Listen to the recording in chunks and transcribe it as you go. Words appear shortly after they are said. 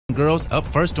Girls, up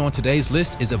first on today's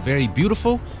list is a very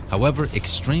beautiful, however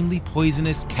extremely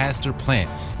poisonous castor plant.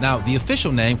 Now, the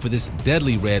official name for this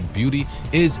deadly red beauty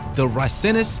is the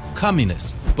Ricinus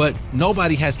communis, but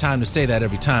nobody has time to say that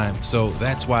every time, so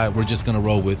that's why we're just gonna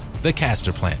roll with the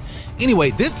castor plant.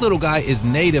 Anyway, this little guy is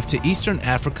native to Eastern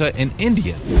Africa and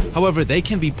India. However, they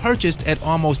can be purchased at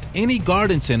almost any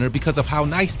garden center because of how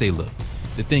nice they look.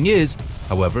 The thing is,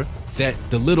 however, that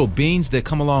the little beans that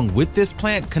come along with this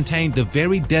plant contain the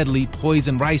very deadly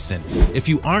poison ricin. If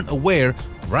you aren't aware,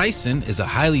 ricin is a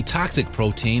highly toxic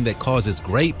protein that causes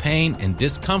great pain and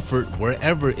discomfort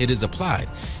wherever it is applied.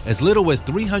 As little as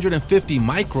 350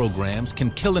 micrograms can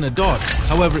kill an adult.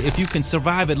 However, if you can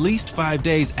survive at least 5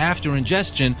 days after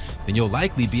ingestion, then you'll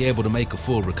likely be able to make a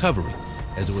full recovery.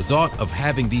 As a result of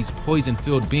having these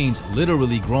poison-filled beans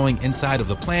literally growing inside of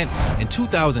the plant, in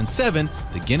 2007,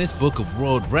 the Guinness Book of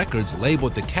World Records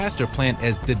labeled the castor plant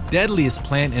as the deadliest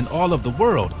plant in all of the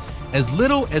world. As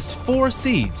little as 4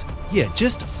 seeds, yeah,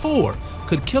 just 4,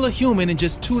 could kill a human in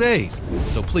just 2 days.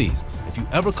 So please, if you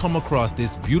ever come across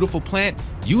this beautiful plant,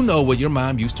 you know what your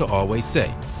mom used to always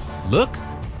say: look,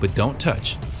 but don't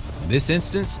touch. In this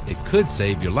instance, it could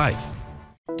save your life.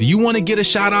 Do you want to get a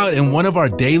shout out in one of our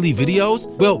daily videos?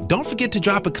 Well, don't forget to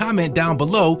drop a comment down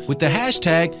below with the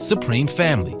hashtag Supreme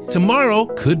Family. Tomorrow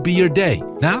could be your day.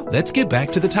 Now, let's get back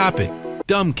to the topic.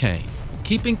 Dumb cane.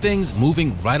 Keeping things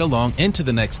moving right along into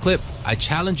the next clip, I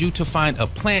challenge you to find a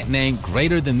plant name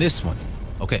greater than this one.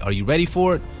 Okay, are you ready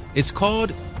for it? It's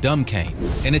called dumb cane,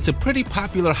 and it's a pretty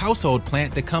popular household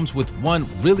plant that comes with one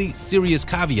really serious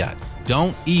caveat.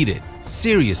 Don't eat it.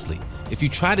 Seriously. If you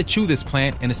try to chew this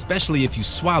plant, and especially if you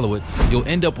swallow it, you'll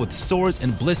end up with sores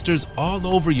and blisters all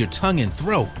over your tongue and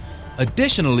throat.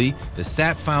 Additionally, the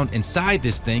sap found inside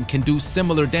this thing can do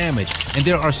similar damage, and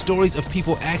there are stories of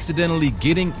people accidentally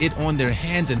getting it on their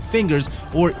hands and fingers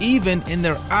or even in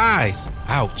their eyes.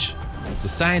 Ouch. The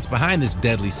science behind this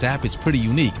deadly sap is pretty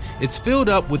unique. It's filled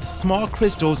up with small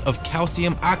crystals of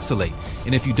calcium oxalate,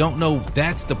 and if you don't know,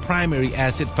 that's the primary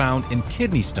acid found in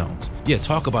kidney stones. Yeah,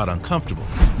 talk about uncomfortable.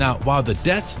 Now, while the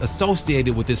deaths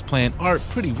associated with this plant are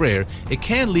pretty rare, it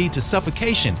can lead to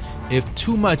suffocation if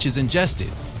too much is ingested,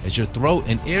 as your throat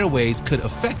and airways could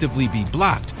effectively be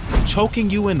blocked, choking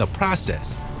you in the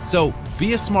process. So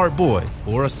be a smart boy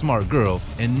or a smart girl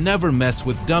and never mess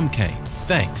with dumb cane.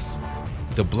 Thanks.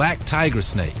 The black tiger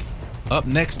snake. Up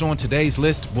next on today's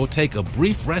list, we'll take a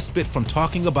brief respite from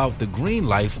talking about the green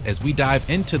life as we dive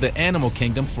into the animal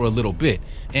kingdom for a little bit.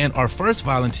 And our first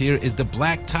volunteer is the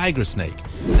black tiger snake.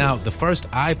 Now, the first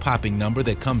eye-popping number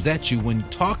that comes at you when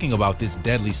talking about this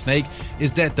deadly snake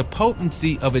is that the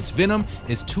potency of its venom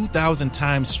is 2,000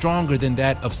 times stronger than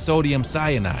that of sodium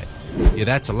cyanide. Yeah,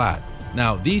 that's a lot.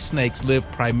 Now, these snakes live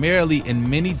primarily in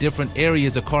many different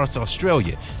areas across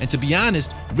Australia, and to be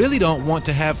honest, really don't want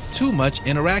to have too much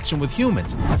interaction with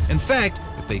humans. In fact,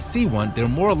 if they see one, they're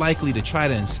more likely to try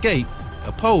to escape,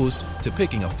 opposed to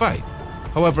picking a fight.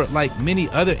 However, like many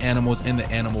other animals in the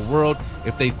animal world,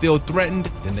 if they feel threatened,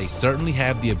 then they certainly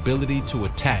have the ability to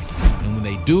attack. And when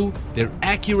they do, their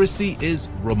accuracy is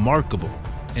remarkable.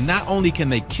 And not only can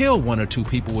they kill 1 or 2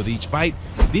 people with each bite,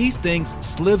 these things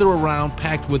slither around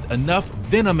packed with enough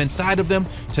venom inside of them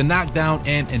to knock down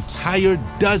an entire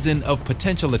dozen of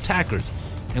potential attackers.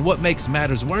 And what makes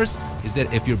matters worse is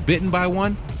that if you're bitten by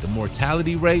one, the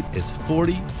mortality rate is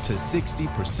 40 to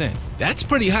 60%. That's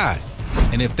pretty high.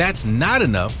 And if that's not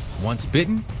enough, once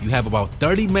bitten, you have about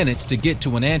 30 minutes to get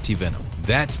to an antivenom.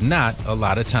 That's not a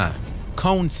lot of time.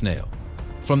 Cone snail.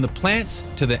 From the plants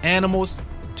to the animals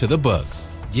to the bugs.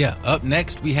 Yeah, up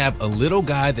next we have a little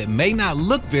guy that may not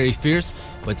look very fierce,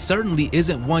 but certainly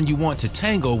isn't one you want to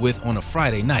tango with on a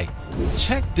Friday night.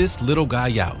 Check this little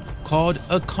guy out, called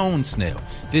a cone snail.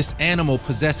 This animal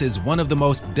possesses one of the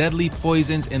most deadly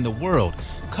poisons in the world.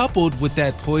 Coupled with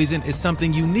that poison is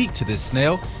something unique to this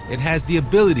snail. It has the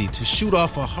ability to shoot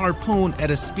off a harpoon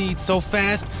at a speed so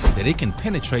fast that it can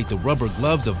penetrate the rubber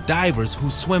gloves of divers who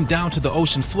swim down to the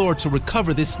ocean floor to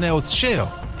recover this snail's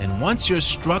shell. And once you're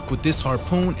struck with this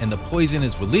harpoon and the poison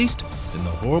is released, then the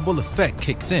horrible effect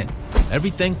kicks in.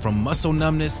 Everything from muscle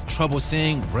numbness, trouble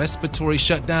seeing, respiratory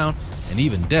shutdown, and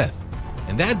even death.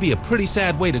 And that'd be a pretty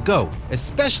sad way to go,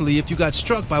 especially if you got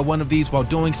struck by one of these while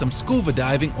doing some scuba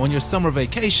diving on your summer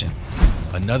vacation.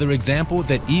 Another example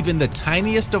that even the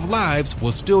tiniest of lives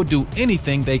will still do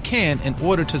anything they can in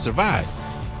order to survive.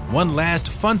 One last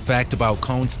fun fact about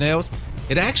cone snails: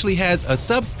 it actually has a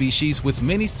subspecies with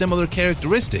many similar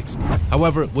characteristics,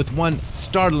 however with one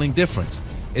startling difference.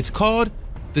 It's called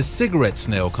the cigarette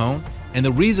snail cone, and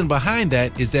the reason behind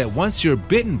that is that once you're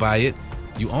bitten by it,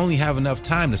 you only have enough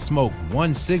time to smoke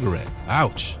 1 cigarette.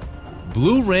 Ouch.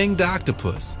 blue-ringed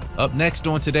octopus. Up next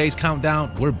on today's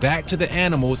countdown, we're back to the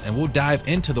animals and we'll dive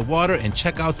into the water and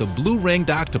check out the blue-ringed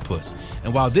octopus.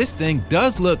 And while this thing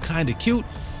does look kinda cute,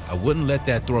 I wouldn't let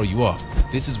that throw you off.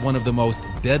 This is one of the most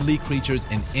deadly creatures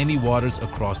in any waters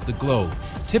across the globe.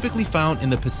 Typically found in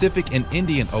the Pacific and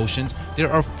Indian Oceans, there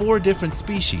are 4 different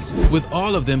species, with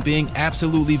all of them being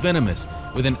absolutely venomous.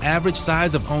 With an average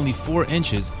size of only 4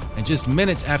 inches, and just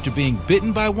minutes after being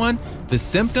bitten by one, the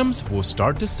symptoms will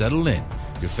start to settle in.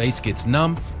 Your face gets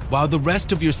numb, while the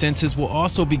rest of your senses will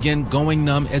also begin going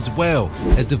numb as well,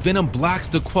 as the venom blocks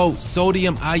the quote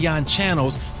sodium ion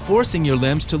channels, forcing your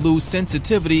limbs to lose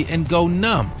sensitivity and go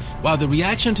numb. While the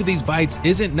reaction to these bites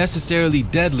isn't necessarily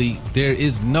deadly, there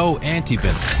is no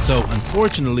antivenom. So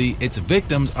unfortunately, its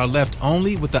victims are left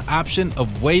only with the option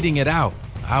of waiting it out.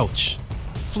 Ouch.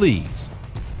 Fleas.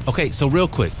 Okay, so real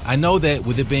quick, I know that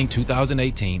with it being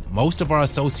 2018, most of our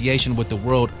association with the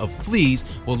world of fleas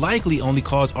will likely only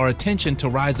cause our attention to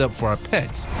rise up for our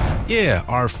pets. Yeah,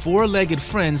 our 4-legged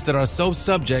friends that are so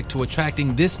subject to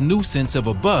attracting this nuisance of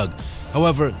a bug.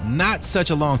 However, not such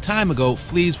a long time ago,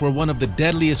 fleas were one of the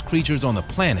deadliest creatures on the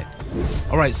planet.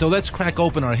 Alright, so let's crack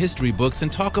open our history books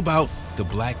and talk about the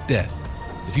Black Death.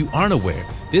 If you aren't aware,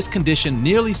 this condition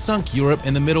nearly sunk Europe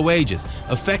in the Middle Ages,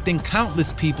 affecting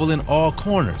countless people in all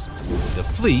corners. The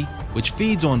flea, which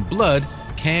feeds on blood,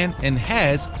 can and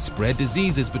has spread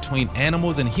diseases between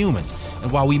animals and humans.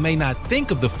 And while we may not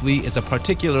think of the flea as a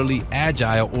particularly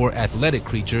agile or athletic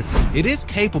creature, it is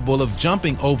capable of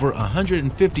jumping over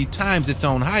 150 times its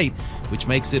own height, which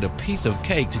makes it a piece of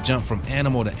cake to jump from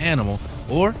animal to animal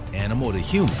or animal to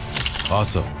human.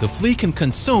 Also, the flea can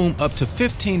consume up to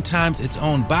 15 times its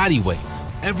own body weight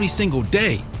every single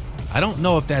day. I don't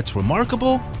know if that's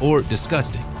remarkable or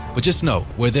disgusting, but just know,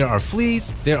 where there are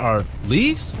fleas, there are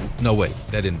leaves? No, wait,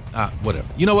 that didn't, whatever.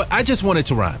 You know what, I just wanted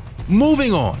to rhyme.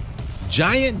 Moving on.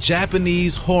 Giant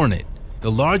Japanese hornet.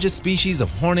 The largest species of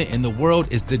hornet in the world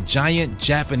is the giant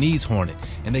Japanese hornet,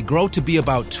 and they grow to be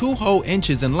about 2 whole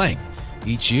inches in length.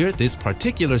 Each year, this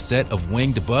particular set of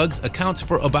winged bugs accounts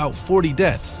for about 40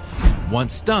 deaths.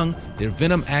 Once stung, their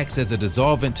venom acts as a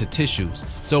dissolvent to tissues,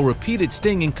 so repeated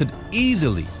stinging could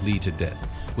easily lead to death.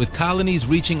 With colonies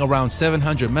reaching around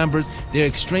 700 members, they're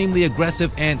extremely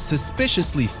aggressive and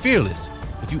suspiciously fearless.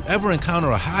 If you ever encounter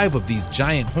a hive of these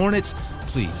giant hornets,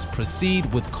 please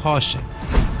proceed with caution.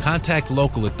 Contact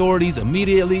local authorities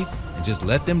immediately and just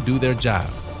let them do their job.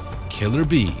 Killer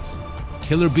bees.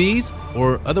 Killer bees,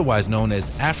 or otherwise known as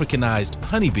Africanized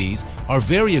honeybees, are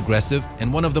very aggressive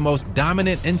and one of the most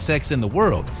dominant insects in the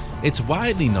world. It's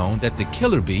widely known that the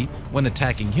killer bee, when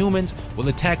attacking humans, will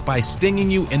attack by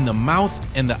stinging you in the mouth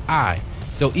and the eye.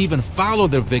 They'll even follow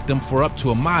their victim for up to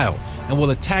a mile and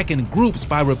will attack in groups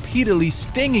by repeatedly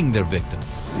stinging their victim.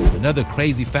 Another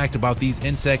crazy fact about these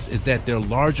insects is that their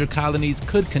larger colonies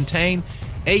could contain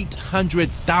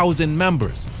 800,000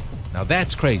 members. Now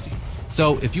that's crazy.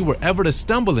 So if you were ever to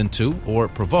stumble into or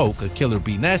provoke a killer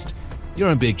bee nest, you're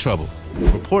in big trouble.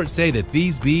 Reports say that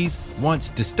these bees, once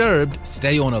disturbed,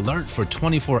 stay on alert for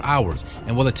 24 hours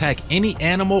and will attack any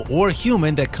animal or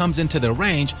human that comes into their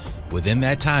range within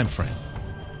that time frame.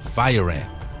 Fire ant.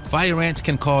 Fire ants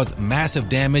can cause massive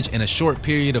damage in a short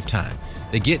period of time.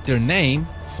 They get their name,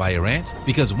 fire ants,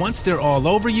 because once they're all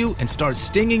over you and start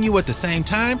stinging you at the same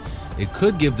time, it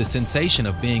could give the sensation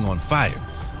of being on fire.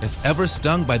 If ever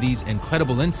stung by these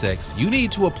incredible insects, you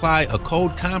need to apply a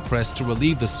cold compress to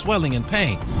relieve the swelling and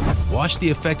pain. Wash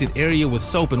the affected area with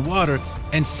soap and water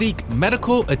and seek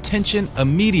medical attention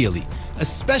immediately,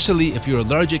 especially if you're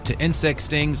allergic to insect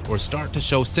stings or start to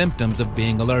show symptoms of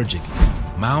being allergic.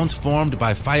 Mounds formed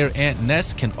by fire ant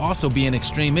nests can also be an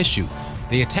extreme issue.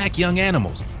 They attack young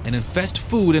animals and infest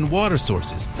food and water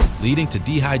sources, leading to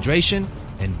dehydration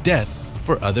and death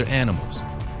for other animals.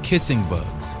 Kissing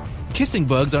bugs. Kissing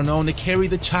bugs are known to carry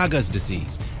the Chagas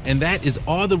disease, and that is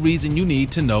all the reason you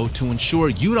need to know to ensure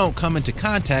you don't come into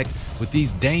contact with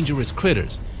these dangerous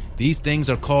critters. These things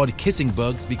are called kissing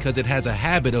bugs because it has a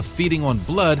habit of feeding on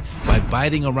blood by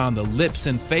biting around the lips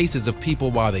and faces of people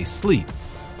while they sleep.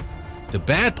 The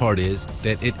bad part is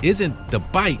that it isn't the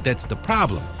bite that's the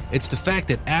problem. It's the fact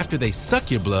that after they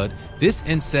suck your blood, this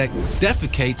insect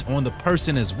defecates on the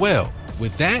person as well.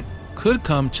 With that could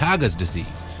come Chagas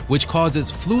disease, which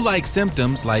causes flu-like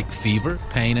symptoms like fever,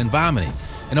 pain, and vomiting.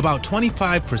 In about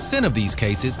 25% of these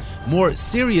cases, more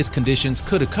serious conditions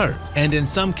could occur, and in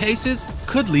some cases,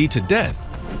 could lead to death.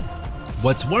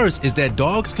 What's worse is that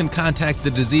dogs can contact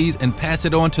the disease and pass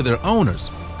it on to their owners,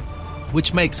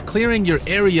 which makes clearing your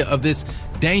area of this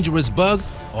dangerous bug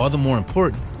all the more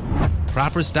important.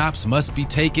 Proper stops must be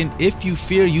taken if you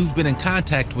fear you've been in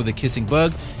contact with a kissing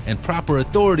bug, and proper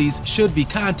authorities should be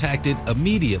contacted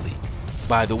immediately.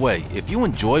 By the way, if you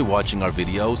enjoy watching our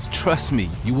videos, trust me,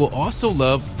 you will also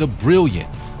love the Brilliant.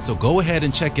 So go ahead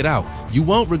and check it out. You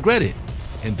won't regret it.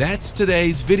 And that's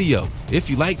today's video. If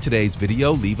you like today's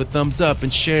video, leave a thumbs up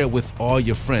and share it with all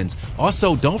your friends.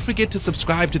 Also, don't forget to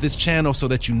subscribe to this channel so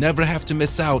that you never have to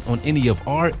miss out on any of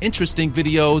our interesting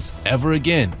videos ever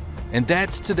again. And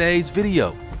that's today's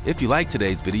video. If you like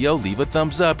today's video, leave a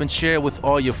thumbs up and share it with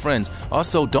all your friends.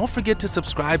 Also, don't forget to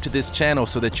subscribe to this channel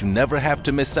so that you never have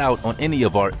to miss out on any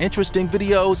of our interesting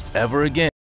videos ever again.